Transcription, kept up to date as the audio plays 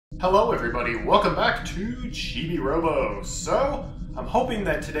Hello everybody, welcome back to Chibi-Robo. So, I'm hoping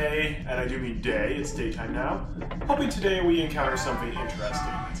that today, and I do mean day, it's daytime now, hoping today we encounter something interesting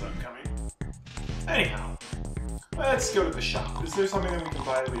that's upcoming. Anyhow, let's go to the shop. Is there something that we can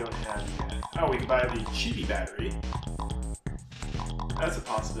buy that we don't have yet? Oh, we can buy the Chibi battery. That's a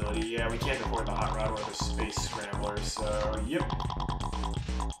possibility. Yeah, we can't afford the hot rod or the space scrambler, so yep.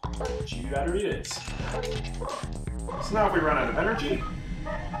 Chibi battery it is. So now if we run out of energy,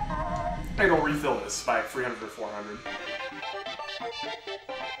 it'll refill this by 300 or 400.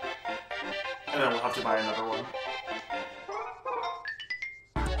 And then we'll have to buy another one.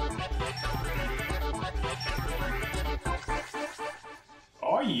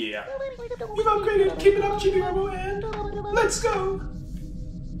 Oh yeah! You've upgraded! Keep it up, Chibi-Robo, and let's go!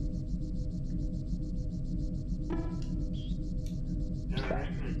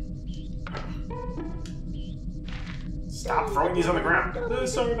 Stop throwing these on the ground.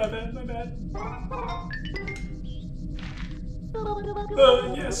 Sorry about that, my bad.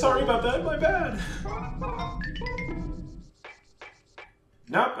 Yeah, sorry about that, my bad.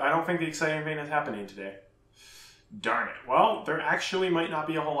 Nope, I don't think the exciting thing is happening today. Darn it. Well, there actually might not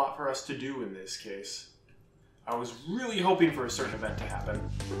be a whole lot for us to do in this case. I was really hoping for a certain event to happen,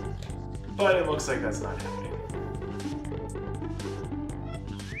 but it looks like that's not happening.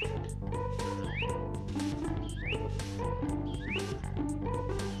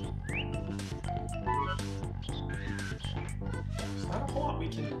 Not a whole lot we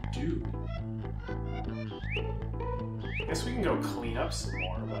can do. I guess we can go clean up some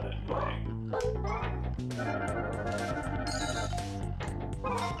more, but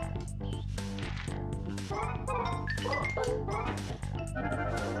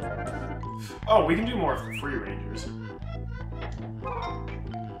oh, we can do more for free rangers.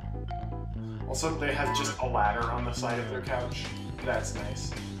 Also, they have just a ladder on the side of their couch. That's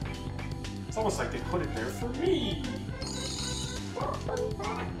nice. It's almost like they put it there for me.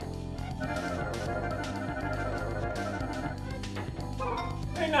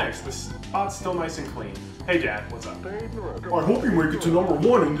 Hey, nice. This spot's still nice and clean. Hey, Dad, what's up? I hope you make it to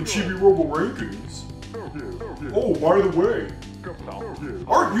 #1 in the Chibi-Robo rankings. Oh, by the way,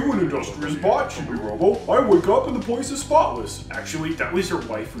 aren't you an industrious bot, Chibi-Robo? I wake up and the place is spotless. Actually, that was your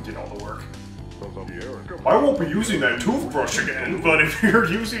wife who did all the work. I won't be using that toothbrush again, but if you're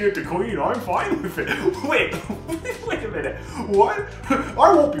using it to clean, I'm fine with it. Wait a minute. What?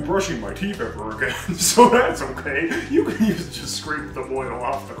 I won't be brushing my teeth ever again, so that's okay. You can use it to scrape the oil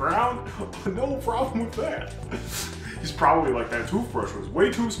off the ground. No problem with that. He's probably like, that toothbrush was way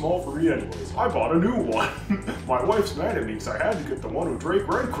too small for me anyways. I bought a new one. My wife's mad at me because I had to get the one with Drake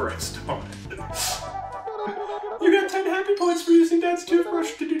Redcrest on it. You got 10 happy points for using Dad's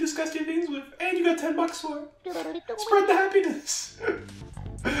toothbrush to do disgusting things with, and you got $10 for it. Spread the happiness.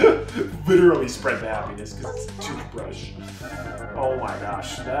 Literally spread the happiness because it's a toothbrush. Oh my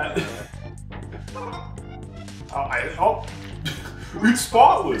gosh, that. It's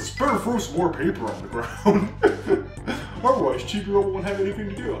spotless. Better throw some more paper on the ground. Otherwise, Chibi-Robo won't have anything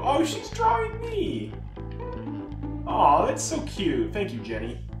to do. Oh, she's drawing me. Aw, that's so cute. Thank you,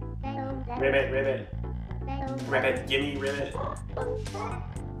 Jenny. Ribbit, ribbit. Ribbit, gimme, ribbit.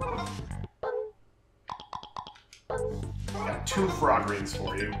 Got 2 frog rings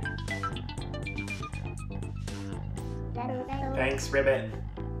for you. Thanks, ribbit.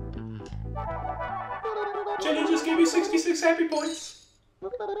 Jenny just gave you 66 happy points.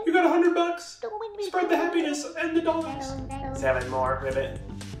 You got $100. Spread the happiness and the dollars. 7 more, ribbit.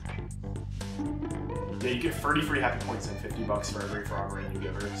 Yeah, you get 30 free happy points and $50 for every frog ring you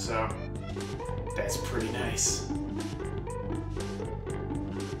give her, so that's pretty nice.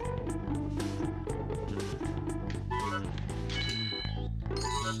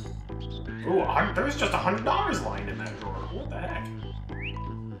 Ooh, there's just $100 lying in that drawer. What the heck?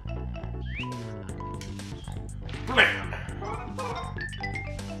 Blam!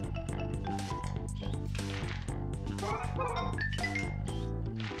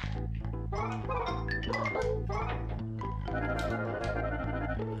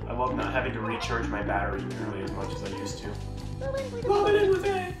 I love not having to recharge my battery nearly as much as I used to. Love it in with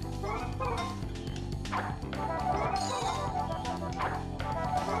it!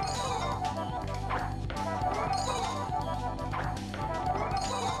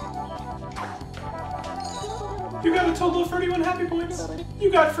 You got a total of 31 happy points.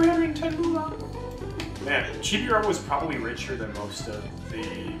 You got 310 moolah. Man, Chibi-Robo was probably richer than most of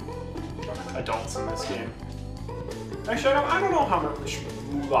the adults in this game. Actually, I don't know how much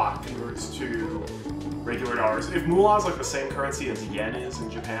moolah converts to regular dollars. If moolah is like the same currency as yen is in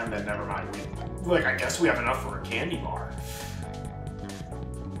Japan, then never mind. I guess we have enough for a candy bar.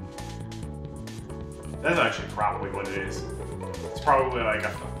 That's actually probably what it is. It's probably like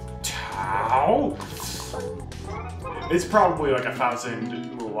a Tau? It's probably like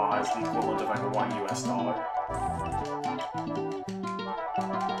 1,000 moolah is the equivalent of like $1 US.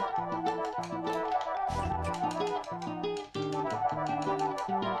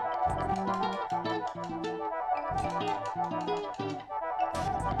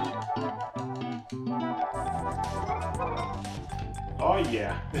 Oh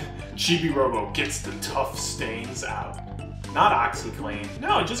yeah, Chibi-Robo gets the tough stains out. Not OxyClean.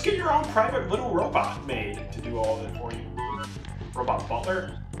 No, just get your own private little robot made to do all of it for you. Robot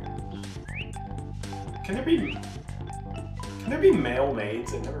butler? Can there be male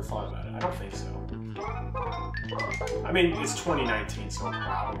maids? I never thought about it. I don't think so. I mean, it's 2019, so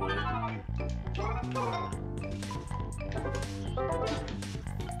probably.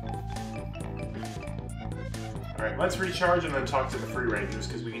 Alright, let's recharge and then talk to the Free Rangers,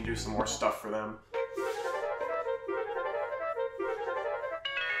 because we can do some more stuff for them.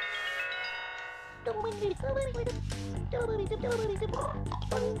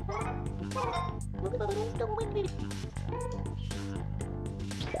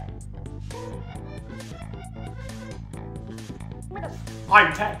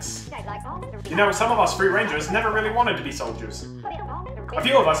 I'm Tex. You know, some of us Free Rangers never really wanted to be soldiers. A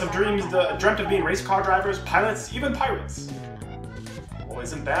few of us have dreamt of being race car drivers, pilots, even pirates. Well,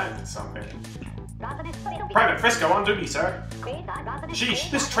 isn't that something? Private Frisco on duty, sir. Sheesh,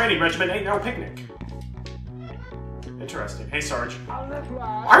 this training regiment ain't no picnic. Interesting. Hey, Sarge.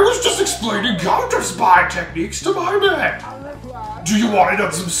 I was just explaining counter-spy techniques to my men. Do you want in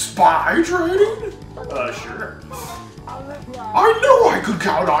on some spy training? Sure. I knew I could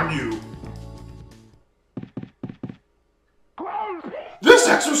count on you. This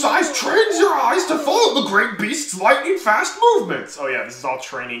exercise trains your eyes to follow the great beast's lightning-fast movements. Oh yeah, this is all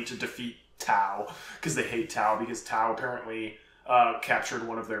training to defeat Tau, because they hate Tau, because Tau apparently captured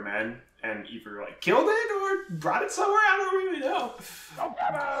one of their men and either like killed it or brought it somewhere. I don't really know.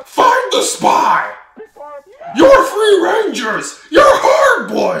 Find the spy. You're Free Rangers. You're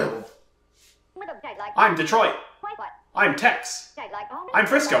hard-boiled. I'm Detroit. I'm Tex. I'm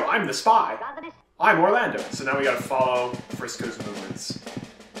Frisco. I'm the spy. I'm Orlando. So now we gotta follow Frisco's movements.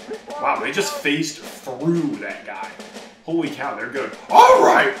 Wow, they just phased through that guy. Holy cow, they're good.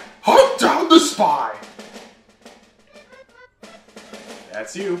 Alright, hunt down the spy.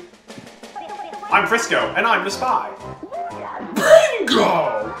 That's you. I'm Frisco, and I'm the spy.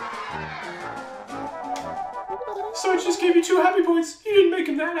 Bingo! Sarge just gave you 2 happy points. You didn't make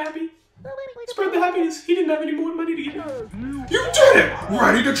him that happy. Spread the happiness. He didn't have any more money to give you. You did it!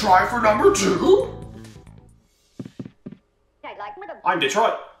 Ready to try for number 2? I'm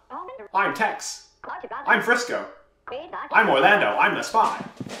Detroit. I'm Tex. I'm Frisco. I'm Orlando. I'm the spy.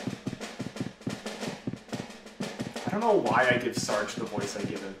 I don't know why I give Sarge the voice I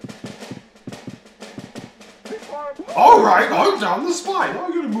give him. Alright, hunt down the spy. Now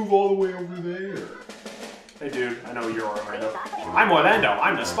I'm gonna move all the way over there. Hey dude, I know you're Orlando. I'm Orlando.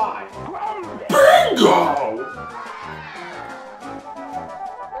 I'm the spy. Bingo!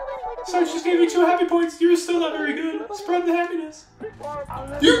 Sarge just gave you 2 happy points. You're still not very good. Spread the happiness.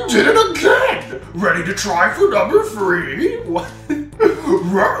 You did it again! Ready to try for number 3? What?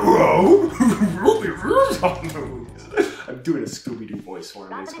 Ruh-roh! I'm doing a Scooby-Doo voice for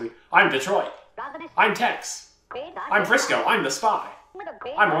him, basically. I'm Detroit. I'm Tex. I'm Frisco. I'm the spy.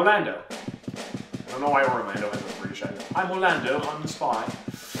 I'm Orlando. I don't know why Orlando has a British accent. I'm Orlando. I'm the spy.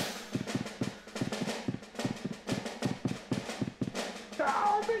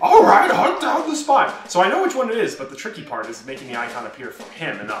 Alright, hunt down the spy. So I know which one it is, but the tricky part is making the icon appear for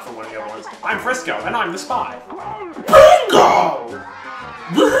him and not for one of the other ones. I'm Frisco, and I'm the spy. Bingo!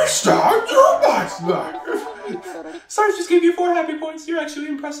 This time you must not. Sarge just gave you 4 happy points. You're actually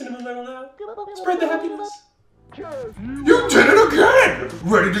impressing him a little now. Spread the happiness. You did it again!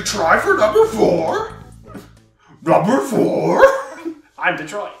 Ready to try for number 4? Number 4? I'm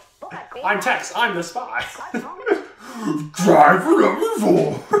Detroit. I'm Tex. I'm the spy. Try for number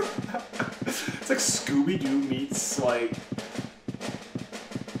 4. It's like Scooby-Doo meets, like...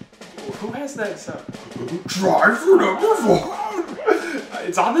 Who has that sound? Try for number 4.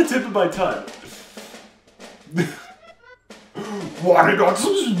 It's on the tip of my tongue. Want it on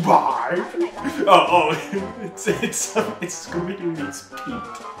some spy? Oh, it's Scooby-Doo meets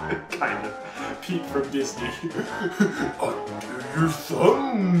Pete, kind of. Pete from Disney. Under your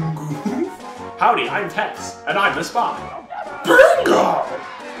thumb, Goof. Howdy, I'm Tex, and I'm the spy. Bingo!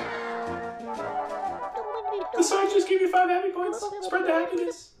 The Sarge just gave you 5 happy points. Spread the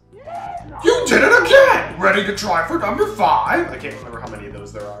happiness. You did it again! Ready to try for number 5? I can't remember how many of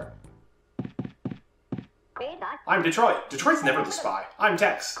those there are. I'm Detroit. Detroit's never the spy. I'm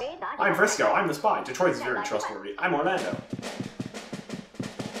Tex. I'm Frisco. I'm the spy. Detroit's very trustworthy. I'm Orlando.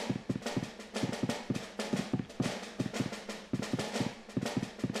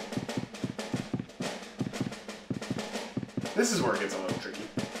 This is where it gets a little tricky.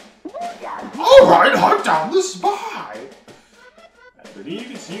 Alright, hunt down the spy! I believe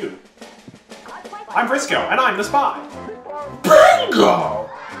it's you. I'm Frisco, and I'm the spy. Bingo!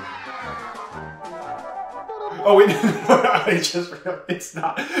 Oh wait, I just realized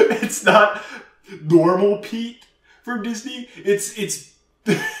it's not normal Pete from Disney. It's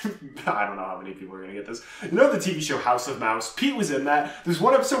I don't know how many people are gonna get this. You know the TV show House of Mouse? Pete was in that. There's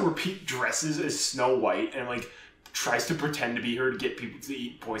one episode where Pete dresses as Snow White and like tries to pretend to be her to get people to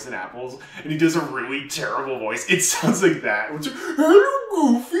eat poison apples, and he does a really terrible voice. It sounds like that. It's like,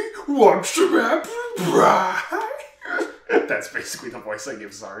 hello, Goofy, want some apple pie? That's basically the voice I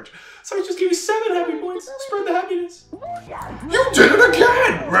give Sarge. So I just gave you 7 happy points. Spread the happiness. You did it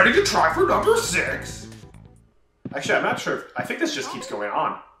again! Ready to try for number 6? Actually, I'm not sure. I think this just keeps going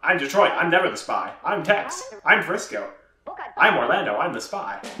on. I'm Detroit. I'm never the spy. I'm Tex. I'm Frisco. I'm Orlando. I'm the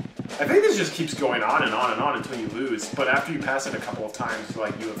spy. I think this just keeps going on and on and on until you lose. But after you pass it a couple of times,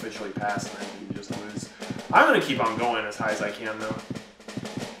 like you officially pass, and then you just lose. I'm gonna keep on going as high as I can, though.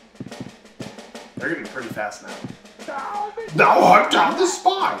 They're getting pretty fast now. Now hunt down the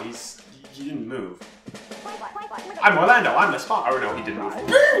spy! He didn't move. I'm Orlando. I'm the spy. Oh no, he didn't move.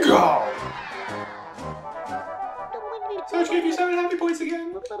 Bingo! So I gave you 7 happy points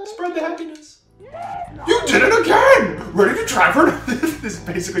again. Spread the happiness. You did it again! Ready to try for This is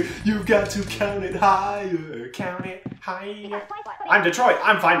basically, you've got to count it higher, count it higher. I'm Detroit.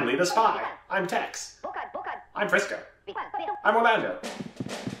 I'm finally the spy. I'm Tex. I'm Frisco. I'm Orlando.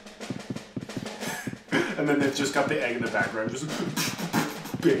 And then they've just got the egg in the background, just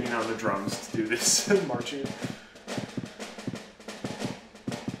banging on the drums to do this and marching.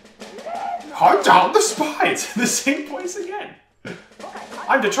 hunt down the spy! It's in the same place again.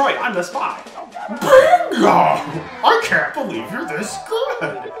 I'm Detroit. I'm the spy. Bingo! I can't believe you're this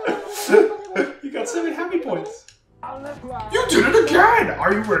good! You got 7 happy points. You did it again!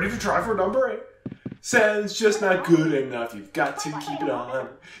 Are you ready to try for number 8? Sounds just not good enough. You've got to keep it on.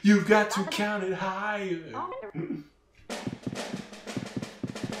 You've got to count it higher.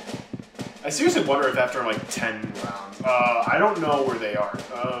 I seriously wonder if after like 10 rounds, I don't know where they are.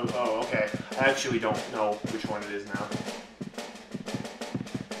 Oh, okay. I actually don't know which one it is now.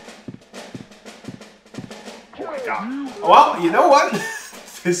 Oh my god. Well, you know what?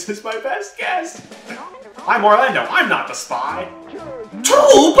 This is my best guess. I'm Orlando. I'm not the spy.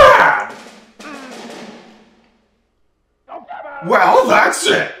 Too bad! Well, that's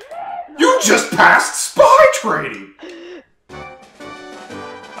it! You just passed spy training!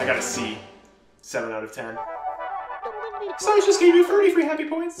 I got a C. 7 out of 10. So I just gave you 30 free happy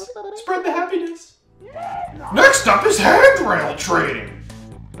points. Spread the happiness. Next up is handrail training.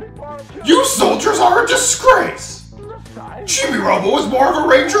 You soldiers are a disgrace! Chibi-Robo is more of a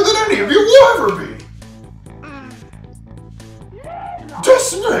ranger than any of you will ever be!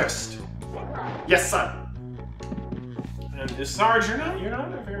 Dismissed! Yes, son. And Sarge, you're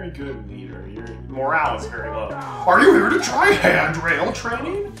not a very good leader. Your morale is very low. Are you here to try handrail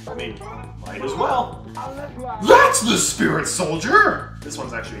training? I mean, might as well. That's the spirit, soldier! This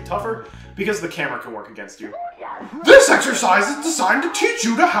one's actually tougher because the camera can work against you. This exercise is designed to teach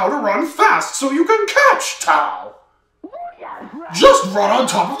you how to run fast so you can catch Tao. Just run on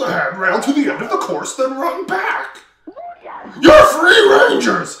top of the handrail to the end of the course, then run back. You're free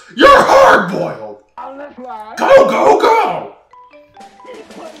rangers! You're hard-boiled! Go, go, go!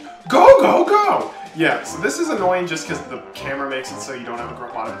 Go, go, go! Yeah, so this is annoying just because the camera makes it so you don't have a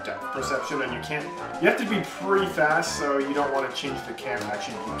lot of depth perception, and you have to be pretty fast, so you don't want to change the camera.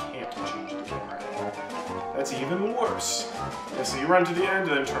 Actually, you can't change the camera angle. That's even worse. Yeah, so you run to the end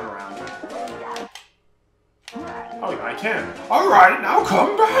and then turn around. Oh yeah, I can. Alright, now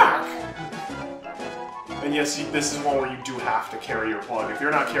come back! And yes, this is one where you do have to carry your plug. If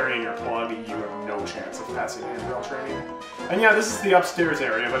you're not carrying your plug, you have no chance of passing handrail training. And yeah, this is the upstairs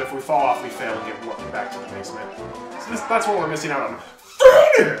area, but if we fall off, we fail and get walking back to the basement. So that's what we're missing out on.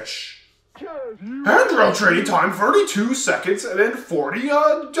 Finish! Handrail training time 32 seconds and then 40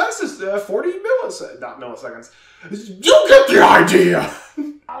 milliseconds. Not milliseconds. You get the idea!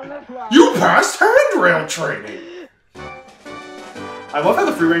 You passed handrail training! I love how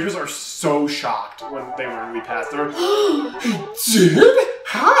the Free Rangers are so shocked when they learn we passed. They're like, he did?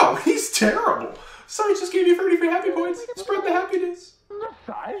 how? He's terrible. So I just gave you 30 free happy points. Spread the happiness.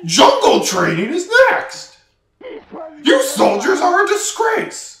 Jungle training is next! You soldiers are a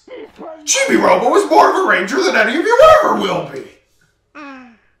disgrace! Chibi-Robo is more of a ranger than any of you ever will be!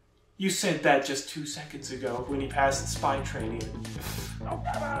 You said that just 2 seconds ago when he passed spy training.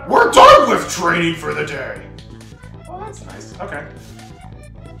 We're done with training for the day! Oh, that's nice. Okay.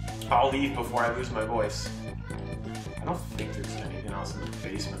 I'll leave before I lose my voice. I don't think there's anything else in the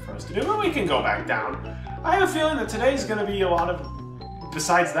basement for us to do, but we can go back down. I have a feeling that today's gonna be a lot of...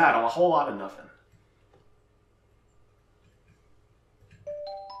 Besides that, a whole lot of nothing.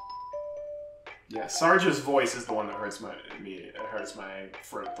 Yeah, Sarge's voice is the one that hurts my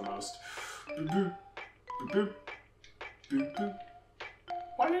throat the most. Boop, boop, boop, boop, boop, boop.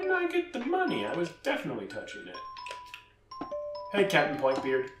 Why didn't I get the money? I was definitely touching it. Hey, Captain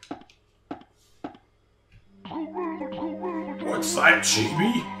Blankbeard. What's that,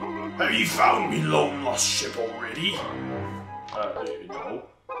 Chibi? Have you found me long lost ship already? No.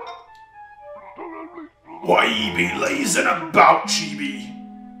 Why ye be lazing about, Chibi?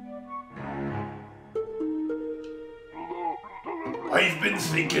 I've been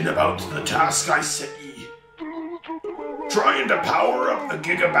thinking about the task I set ye. Trying to power up the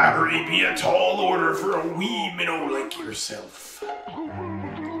Giga Battery be a tall order for a wee minnow like yourself.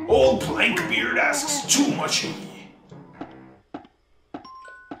 Old Blankbeard asks too much of ye.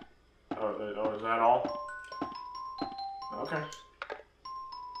 Oh, is that all? Okay.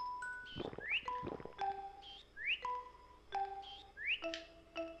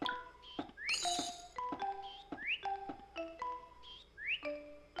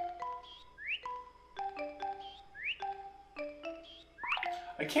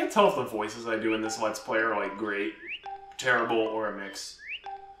 I can't tell if the voices I do in this Let's Play are like great, terrible, or a mix.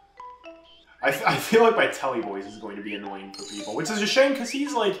 I feel like my Telly voice is going to be annoying for people, which is a shame because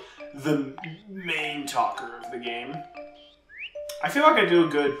he's like the main talker of the game. I feel like I do a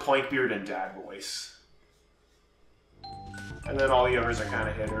good Plankbeard and Dad voice. And then all the others are kind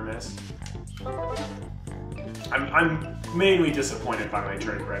of hit or miss. I'm mainly disappointed by my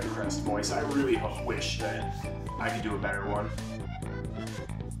Drake Redcrest voice. I really wish that I could do a better one.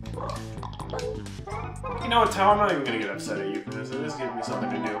 You know what, Tao? I'm not even gonna get upset at you for this. This gives me something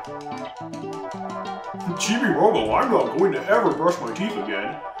to do. Chibi-Robo, I'm not going to ever brush my teeth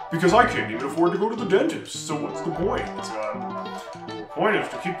again, because I can't even afford to go to the dentist, so what's the point? The point is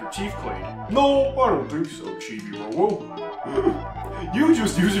to keep your teeth clean. No, I don't think so, Chibi-Robo. You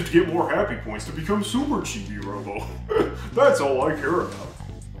just use it to get more happy points to become Super Chibi-Robo. That's all I care about.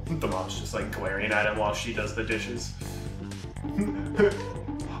 The mom's just like glaring at him while she does the dishes.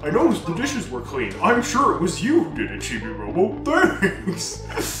 I noticed the dishes were clean. I'm sure it was you who did it, Chibi-Robo. Thanks!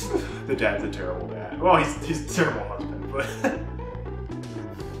 The dad's a terrible dad. Well, he's a terrible husband, but...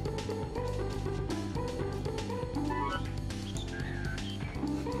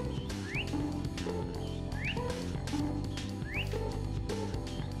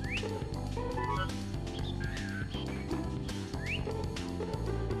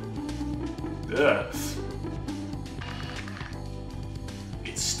 Ugh.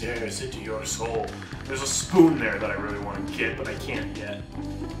 It stares into your soul. There's a spoon there that I really want to get, but I can't yet.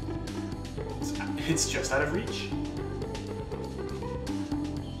 It's just out of reach.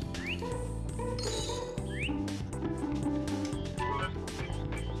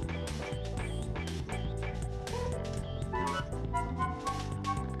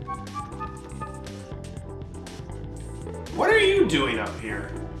 What are you doing up here?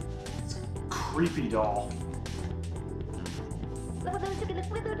 It's a creepy doll.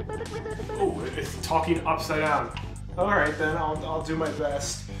 Oh, it's talking upside down. Alright then, I'll do my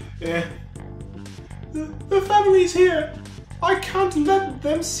best. Yeah. The family's here! I can't let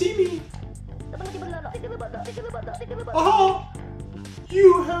them see me! Aha!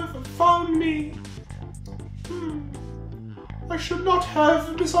 You have found me! I should not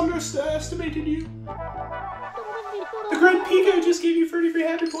have misunderestimated you. The Grand Pico just gave you 30 free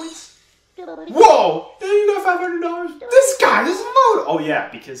happy points. Whoa! You got $500. This guy is loaded! Oh yeah,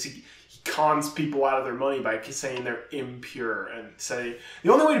 because he cons people out of their money by saying they're impure and say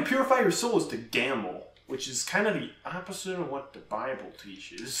the only way to purify your soul is to gamble, which is kind of the opposite of what the Bible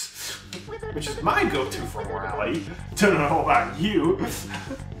teaches, which is my go-to for morality. Don't know about you.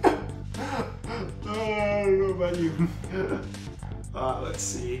 I don't know about you. Let's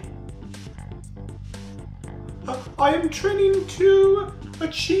see. I am training to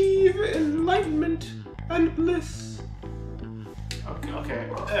achieve enlightenment and bliss. Okay.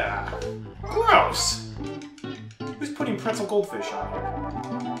 Gross! Who's putting pretzel goldfish on here?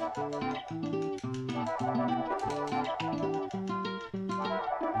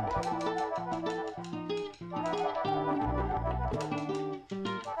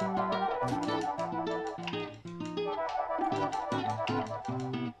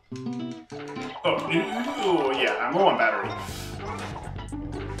 Oh, yeah, I'm low on battery.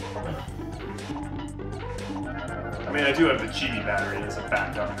 I mean, I do have the Chibi battery as a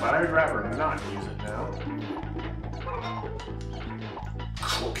backup, but I'd rather not use it now.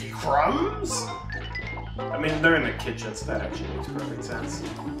 Cookie crumbs? I mean, they're in the kitchen, so that actually makes perfect sense.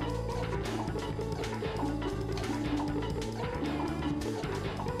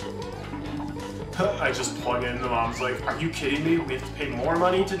 I just plug in, the mom's like, are you kidding me? We have to pay more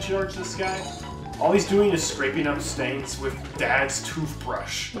money to charge this guy? All he's doing is scraping up stains with Dad's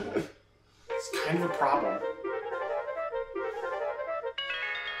toothbrush. It's kind of a problem.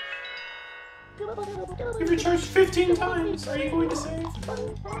 You've recharged 15 times! Are you going to save?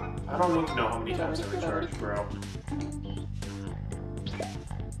 I don't need to know how many times I recharged, bro.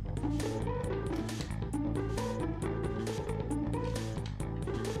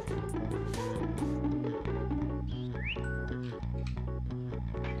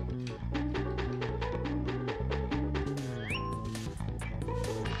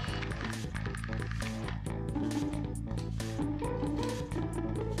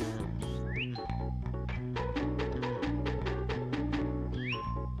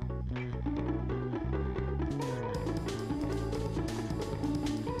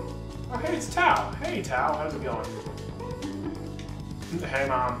 Oh, hey, it's Tao. Hey, Tao, how's it going? Hey,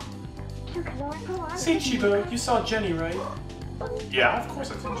 Mom. Say, Chibo, you saw Jenny, right? Yeah, of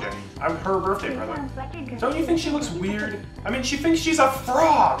course I saw Jenny. I'm her birthday present. Don't you think she looks weird? I mean, she thinks she's a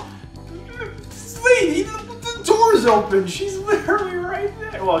frog! Lady, the door's open! She's literally right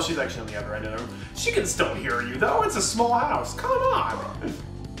there! Well, she's actually on the other end of the room. She can still hear you, though. It's a small house. Come on!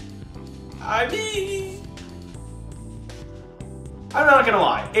 I mean... I'm not gonna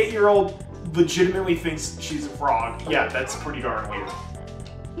lie, 8-year-old legitimately thinks she's a frog. Yeah, that's pretty darn weird.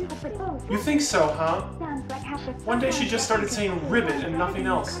 You think so, huh? One day she just started saying ribbit and nothing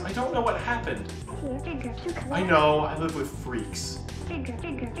else. I don't know what happened. I know, I live with freaks.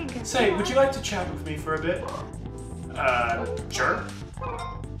 Say, would you like to chat with me for a bit? Sure.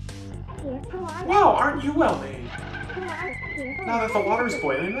 Wow, aren't you well made? Now that the water's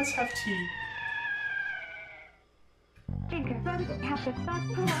boiling, let's have tea.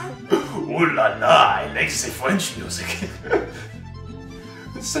 Ooh la la, I like the French music.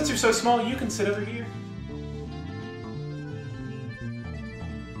 Since you're so small, you can sit over here.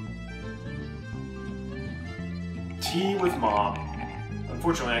 Tea with Mom.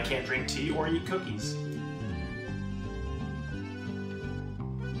 Unfortunately, I can't drink tea or eat cookies.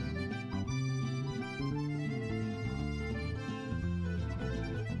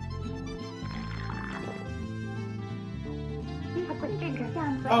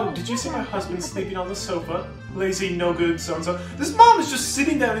 Oh, did you see my husband sleeping on the sofa? Lazy, no good, so-and-so. This mom is just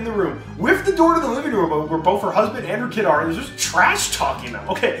sitting down in the room with the door to the living room where both her husband and her kid are, and they're just trash-talking them.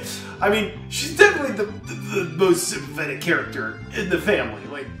 Okay, I mean, she's definitely the most sympathetic character in the family.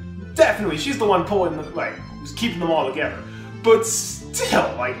 Like, definitely, she's the one pulling, who's keeping them all together. But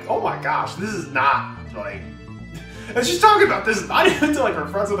still, like, oh my gosh, this is not, like... And she's talking about this not even to, like, her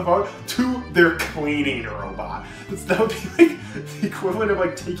friends on the phone, to their cleaning robot. That would be, like, the equivalent of,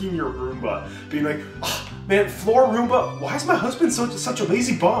 like, taking your Roomba, being like, oh, man, floor Roomba, why is my husband such a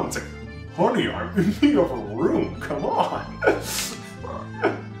lazy bum? It's like, honey, I'm in need of a room, come on.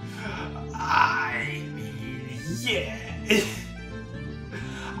 I mean, yeah.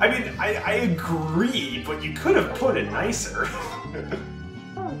 I mean, I agree, but you could have put it nicer.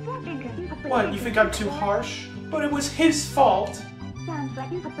 What, you think I'm too harsh? But it was his fault.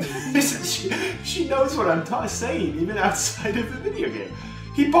 Listen, she knows what I'm saying, even outside of the video game.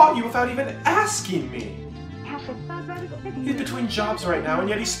 He bought you without even asking me. He's between jobs right now, and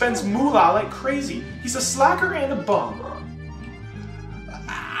yet he spends moolah like crazy. He's a slacker and a bum.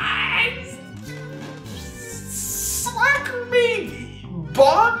 Slacker maybe?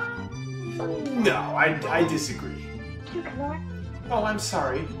 Bum? No, I disagree. Oh, I'm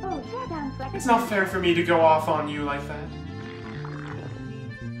sorry. It's not fair for me to go off on you like that.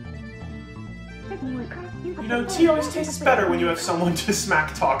 You know, tea always tastes better when you have someone to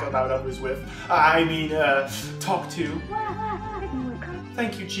smack talk about others with. I mean, talk to.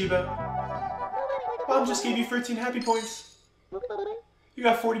 Thank you, Chiba. Mom just gave you 13 happy points. You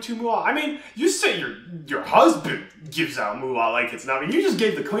got 42 moolah. I mean, you say your husband gives out moolah like it's nothing. You just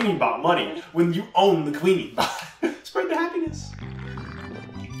gave the cleaning bot money when you own the cleaning bot. Spread the happiness.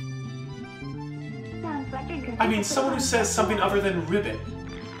 I mean, someone who says something other than ribbit.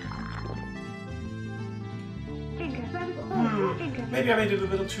 Maybe I made it a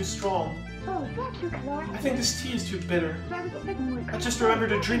little too strong. I think this tea is too bitter. I just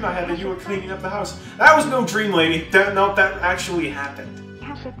remembered a dream I had that you were cleaning up the house. That was no dream, lady. That actually happened.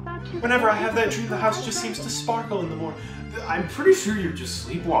 Whenever I have that dream, the house just seems to sparkle in the morning. I'm pretty sure you're just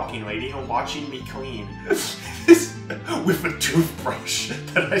sleepwalking, lady, and watching me clean. With a toothbrush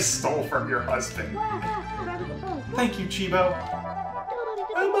that I stole from your husband. Thank you, Chibo.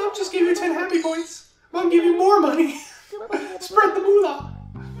 Mom just gave you 10 happy points. Mom gave you more money. Spread the moolah.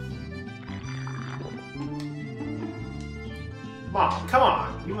 Mom, come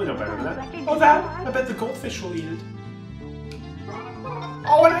on. You would know better than that. Oh, that? I bet the goldfish will eat it.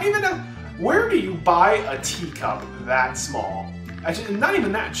 Oh, and I even know... Where do you buy a teacup that small? Actually, not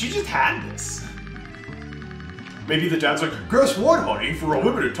even that. She just had this. Maybe the dad's like, guess what, honey? For a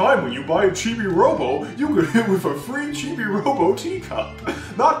limited time, when you buy a Chibi-Robo, you get hit with a free Chibi-Robo teacup.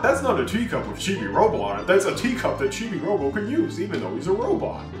 That's not a teacup with Chibi-Robo on it. That's a teacup that Chibi-Robo can use, even though he's a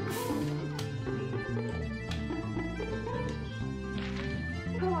robot.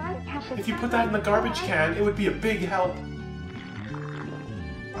 If you put that in the garbage can, it would be a big help.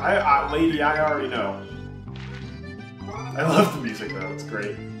 Lady, I already know. I love the music though, it's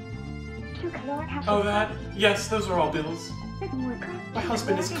great. Oh, that? Yes, those are all bills. My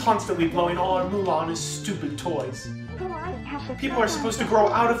husband is constantly blowing all our moolah on his stupid toys. People are supposed to grow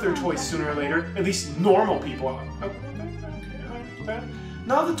out of their toys sooner or later. At least normal people. Okay.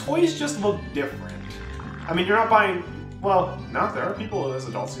 No, the toys just look different. I mean, you're not buying... Well, no, there are people as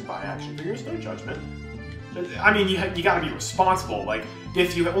adults who buy action figures, no judgment. I mean, you gotta be responsible. Like,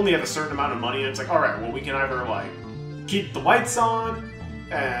 if you only have a certain amount of money, it's like, alright, well, we can either, like, keep the lights on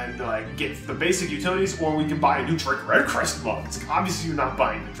and, like, get the basic utilities, or we can buy a new Drake Red Crest mug. It's obviously you're not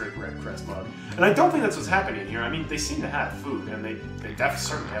buying the Drake Red Crest mug. And I don't think that's what's happening here. I mean, they seem to have food, and they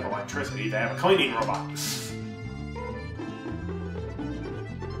certainly have electricity. They have a cleaning robot.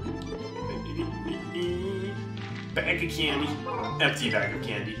 Bag of candy. Empty bag of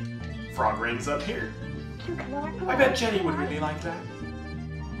candy. Frog rings up here. I bet Jenny would really like that.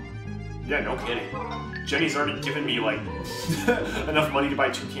 Yeah, no kidding. Jenny's already given me, like, enough money to buy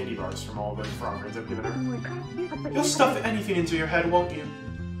 2 candy bars from all the frog rings I've given her. You'll stuff anything into your head, won't you?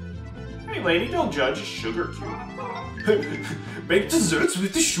 Hey, lady, don't judge a sugar cube. Make desserts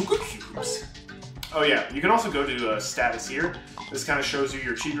with the sugar cubes. Oh yeah, you can also go to status here. This kind of shows you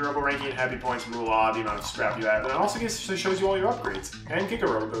your Chibi-Robo ranking, happy points, moolah, the amount of scrap you have, and it also shows you all your upgrades. And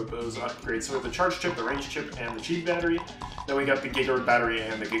Giga-Robo's upgrades. So with the charge chip, the range chip, and the Chibi battery, then we got the Giga battery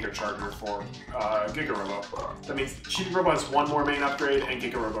and the Giga charger for Giga-Robo. That means Chibi-Robo has 1 more main upgrade, and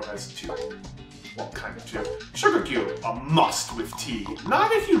Giga-Robo has 2. Well, kind of 2. Sugar Cube, a must with tea.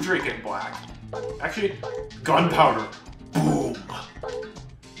 Not if you drink it black. Actually, gunpowder. Boom.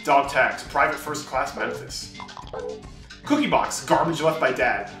 Dog tags, private first class Memphis. Cookie box, garbage left by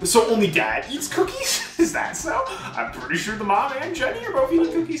dad. So only dad eats cookies? Is that so? I'm pretty sure the mom and Jenny are both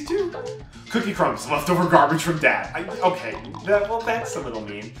eating cookies too. Cookie crumbs, leftover garbage from dad. Okay, well that's a little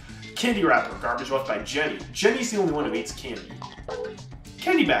mean. Candy wrapper, garbage left by Jenny. Jenny's the only one who eats candy.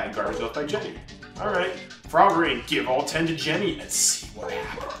 Candy bag, garbage left by Jenny. Alright. Frog ring, give all 10 to Jenny and see what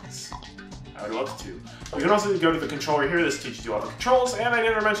happens. I would love to. You can also go to the controller here. This teaches you all the controls, and I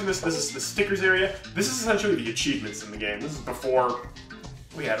never mentioned this. This is the stickers area. This is essentially the achievements in the game. This is before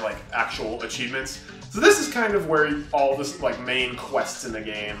we had, like, actual achievements. So this is kind of where all this, like, main quests in the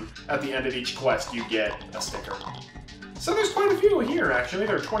game, at the end of each quest, you get a sticker. So there's quite a few here, actually.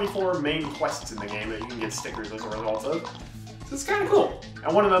 There are 24 main quests in the game that you can get stickers as a result of. So it's kind of cool.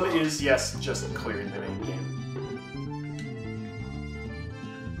 And one of them is, yes, just clearing the main game.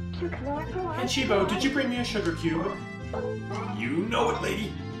 And Chibo, did you bring me a sugar cube? You know it,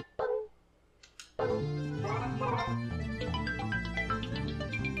 lady.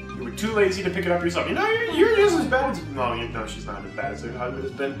 You were too lazy to pick it up yourself. You know, you're just as bad as... No, she's not as bad as her husband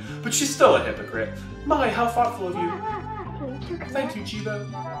has been, but she's still a hypocrite. My, how thoughtful of you. Thank you, Chibo.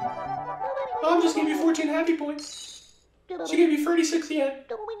 Mom just gave you 14 happy points. She gave you 36 yen.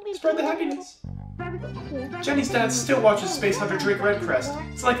 Spread the happiness. Jenny's dad still watches Space Hunter Drake Redcrest.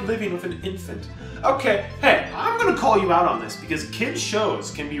 It's like living with an infant. Okay, hey, I'm gonna call you out on this because kids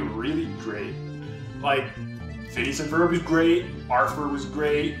shows can be really great. Like, Phineas and Ferb was great, Arthur was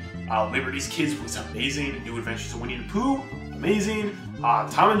great, Liberty's Kids was amazing, New Adventures of Winnie the Pooh, amazing,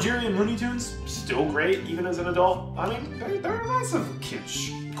 Tom and Jerry and Looney Tunes, still great even as an adult. I mean, there are lots of kids,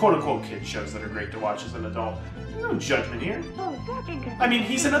 quote-unquote kid shows that are great to watch as an adult. No judgment here. I mean,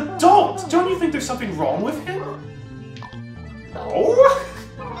 he's an adult! Don't you think there's something wrong with him? No?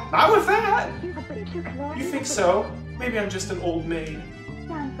 Not with that! You think so? Maybe I'm just an old maid.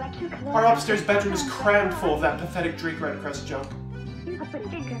 Our upstairs bedroom is crammed full of that pathetic Drake Redcrest junk.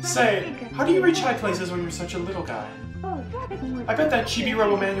 Say, how do you reach high places when you're such a little guy? I bet that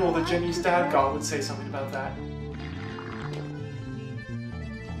Chibi-Robo manual that Jenny's dad got would say something about that.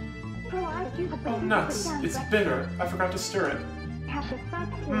 Oh, nuts. It's bitter. I forgot to stir it.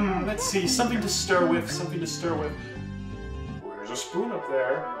 Let's see. Something to stir with. Something to stir with. Oh, there's a spoon up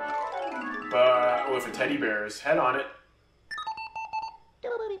there. But with a teddy bear's head on it.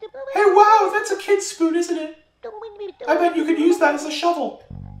 Hey, wow! That's a kid's spoon, isn't it? I bet you could use that as a shovel.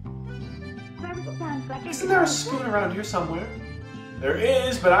 Isn't there a spoon around here somewhere? There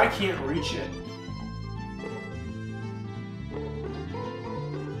is, but I can't reach it.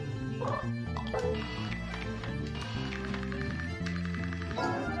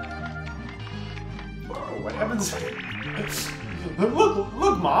 Oh, what happens?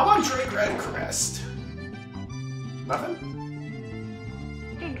 Look, Mom, I'm Drake Redcrest. Nothing?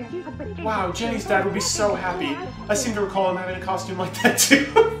 Wow, Jenny's dad would be so happy. I seem to recall him having a costume like that too.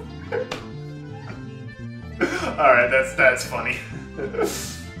 Alright, that's funny.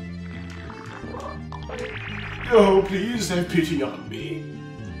 Oh, please have pity on me.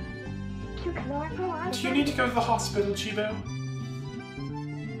 Do you need to go to the hospital, Chibo?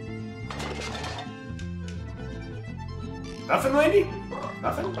 Nothing, lady?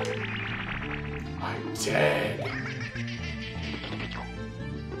 Nothing? I'm dead.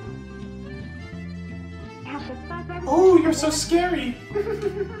 Oh, you're so scary!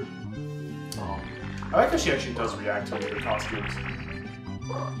 Oh. I like how she actually does react to the costumes.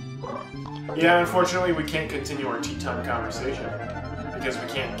 Yeah, unfortunately we can't continue our tea time conversation because we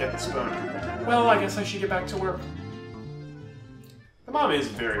can't get the spoon. Well, I guess I should get back to work. The mom is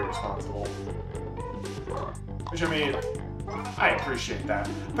very responsible. Which, I mean, I appreciate that.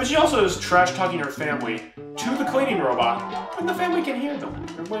 But she also is trash-talking her family to the cleaning robot when the family can hear them.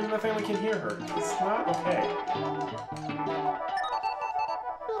 Or when the family can hear her. It's not okay.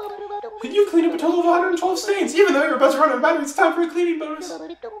 You've cleaned up a total of 112 stains. Even though you're about to run out of battery, it's time for a cleaning bonus.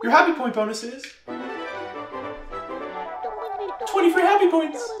 Your happy point bonus is 20 free happy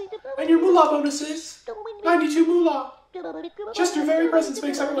points. And your moolah bonus is 92 moolah. Just your very presence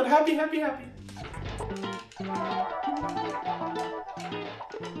makes everyone happy, happy, happy.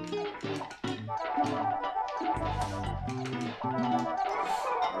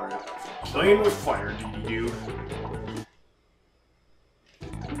 Alright. Playing with fire, dee-dee-doo.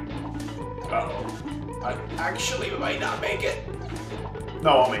 Uh-oh. I actually might not make it.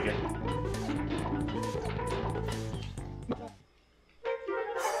 No, I'll make it.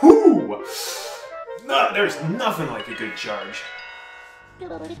 Whoo! No, there's nothing like a good charge.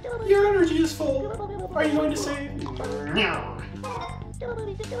 Your energy is full. Are you going to save? No.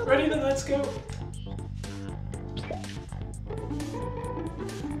 Ready? Then let's go.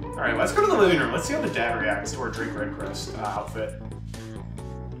 Alright, let's go to the living room. Let's see how the dad reacts to our Drake Redcrest outfit.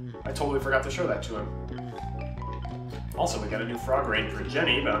 I totally forgot to show that to him. Also, we got a new frog raid for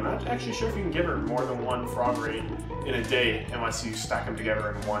Jenny, but I'm not actually sure if you can give her more than one frog raid in a day unless you stack them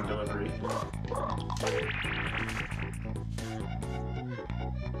together in one delivery.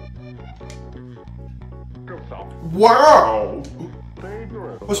 Wow!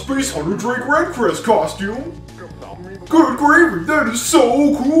 A Space Hunter Drake Redcrest costume? Good gravy, that is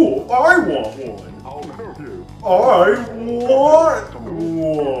so cool! I want one! I want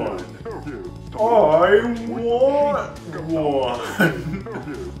one! I want one!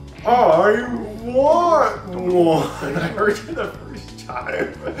 I want one! I heard it the first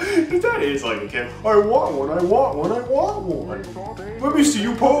time. That is like a kid. I want one, I want one, I want one! Let me see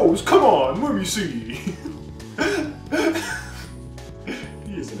you pose! Come on, let me see!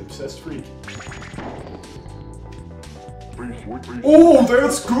 He is an obsessed freak. Oh,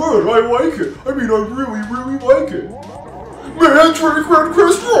 that's good! I like it! I mean, I really, really like it! Man, Drake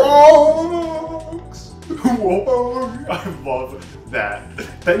Redcrest rocks! Whoa! I love that.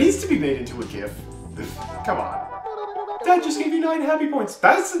 That needs to be made into a GIF. Come on. Dad just gave you 9 happy points.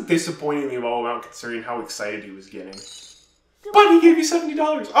 That's a disappointingly low amount considering how excited he was getting. But he gave you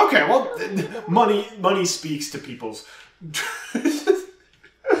 $70. Okay, well, money speaks to people's...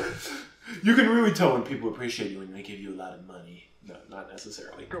 You can really tell when people appreciate you when they give you a lot of money. No, not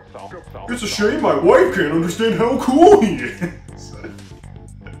necessarily. It's a shame my wife can't understand how cool he is.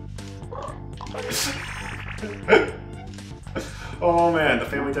 Oh man, the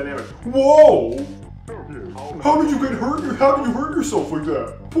family dynamic. Whoa! How did you get hurt? How did you hurt yourself like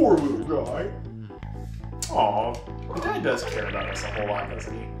that? Poor little guy. Aw, the dad does care about us a whole lot,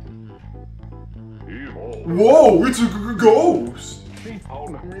 doesn't he? Whoa, it's a ghost!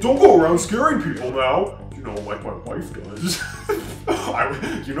 Don't go around scaring people now. You know, like my wife does.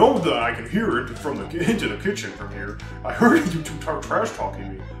 You know that I can hear it from into the kitchen from here. I heard you two trash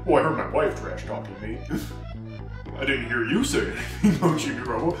talking me. Well, I heard my wife trash talking me. I didn't hear you say anything, no,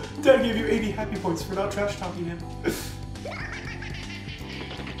 Chibi-Robo. Dad gave you 80 happy points for not trash talking him.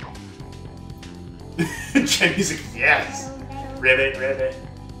 Jenny's like, yes! Ribbit, ribbit.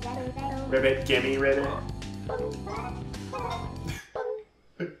 Ribbit, gimme, ribbit.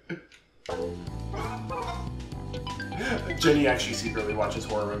 Jenny actually secretly watches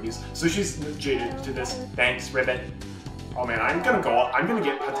horror movies, so she's jaded to this. Thanks, ribbit. Oh man, I'm gonna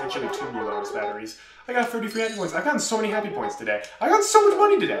get potentially 2 new bonus batteries. I got 30 free happy points. I've gotten so many happy points today. I got so much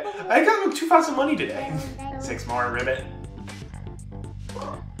money today. I got like 2,000 money today. 6 more, ribbit.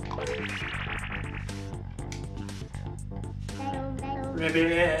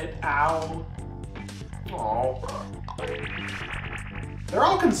 Ribbit, ow. Oh. They're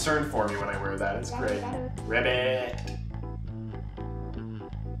all concerned for me when I wear that. It's great. Ribbit.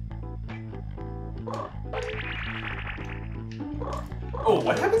 Oh,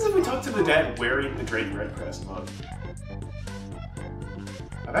 what happens if we talk to the dad wearing the Drake Redcrest mug?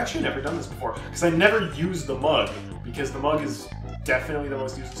 I've actually never done this before, because I never use the mug, because the mug is definitely the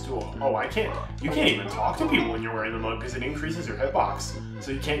most useless tool. Oh, you can't even talk to people when you're wearing the mug, because it increases your hitbox,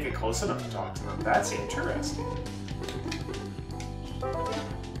 so you can't get close enough to talk to them. That's interesting.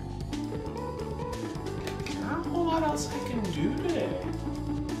 Not a whole lot else I can do today.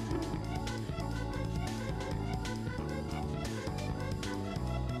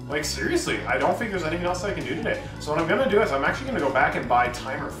 Like, seriously, I don't think there's anything else I can do today. So what I'm gonna do is I'm actually gonna go back and buy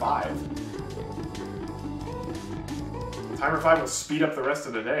Timer 5. Timer 5 will speed up the rest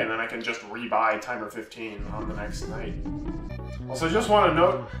of the day, and then I can just rebuy Timer 15 on the next night. Also, just want to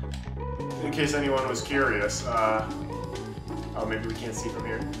note, in case anyone was curious, oh, maybe we can't see from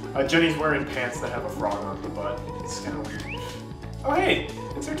here. Jenny's wearing pants that have a frog on the butt. It's kind of weird. Oh, hey!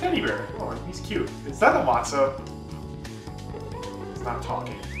 It's her teddy bear. Oh, he's cute. Is that a Lotso? It's not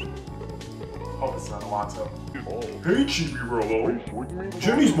talking. Hope it's not a Lotso. Hey, Chibi-Robo.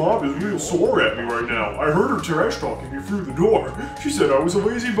 Jenny's mom is real sore at me right now. I heard her trash talking me through the door. She said I was a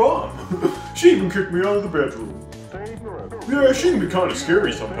lazy bum. She even kicked me out of the bedroom. Yeah, she can be kind of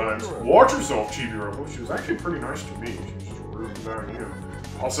scary sometimes. Watch yourself, Chibi-Robo. She was actually pretty nice to me. She was just rude about you.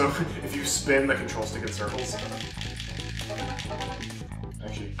 Also, if you spin the control stick in circles...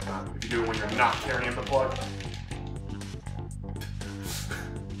 Actually, if you do it when you're not carrying the plug...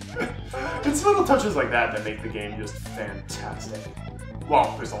 It's little touches like that that make the game just fantastic.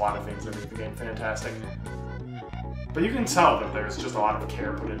 Well, there's a lot of things that make the game fantastic. But you can tell that there's just a lot of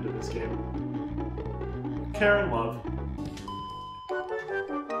care put into this game. Care and love.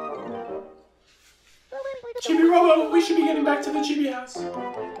 Chibi-Robo, we should be getting back to the Chibi house.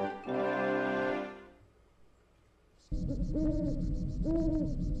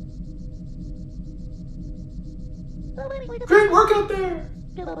 Great work out there!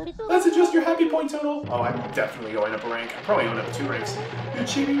 Let's adjust your happy point total. Oh, I'm definitely going up a rank. I'm probably going up 2 ranks. Your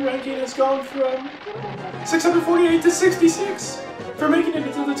Chibi ranking has gone from 648 to 66 for making it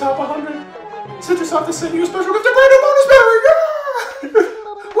into the top 100. Citrosoft is sending you a special gift, a brand new bonus battery!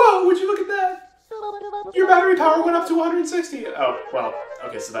 Yeah! Whoa, would you look at that? Your battery power went up to 160. Oh, well,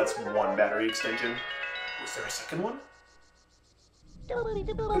 okay, so that's 1 battery extension. Was there a second one? In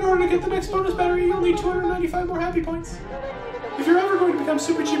order to get the next bonus battery, you'll need 295 more happy points. If you're ever going to become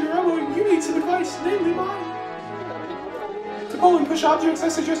Super Chibi-Robo, you need some advice, namely mine. To pull and push objects, I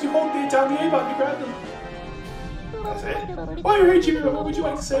suggest you hold down the A button to grab them. That's it. While you're here, Chibi-Robo, would you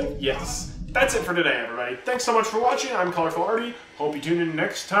like to say? Yes. That's it for today, everybody. Thanks so much for watching. I'm Colorful Artie. Hope you tune in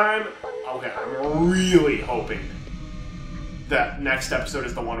next time. Okay, I'm really hoping that next episode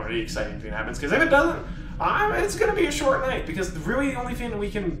is the one where the exciting thing happens, because if it doesn't, it's going to be a short night, because really the only thing that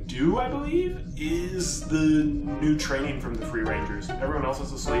we can do, I believe, is the new training from the Free Rangers. Everyone else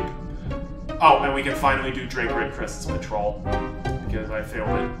is asleep. Oh, and we can finally do Drake Redcrest's patrol, because I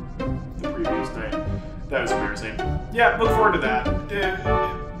failed it the previous night. That was embarrassing. Yeah, look forward to that.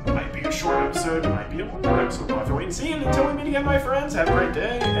 It might be a short episode, it might be a longer episode. We'll have to wait and see. And until we meet again, my friends, have a great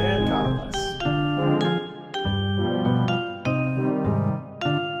day, and God bless.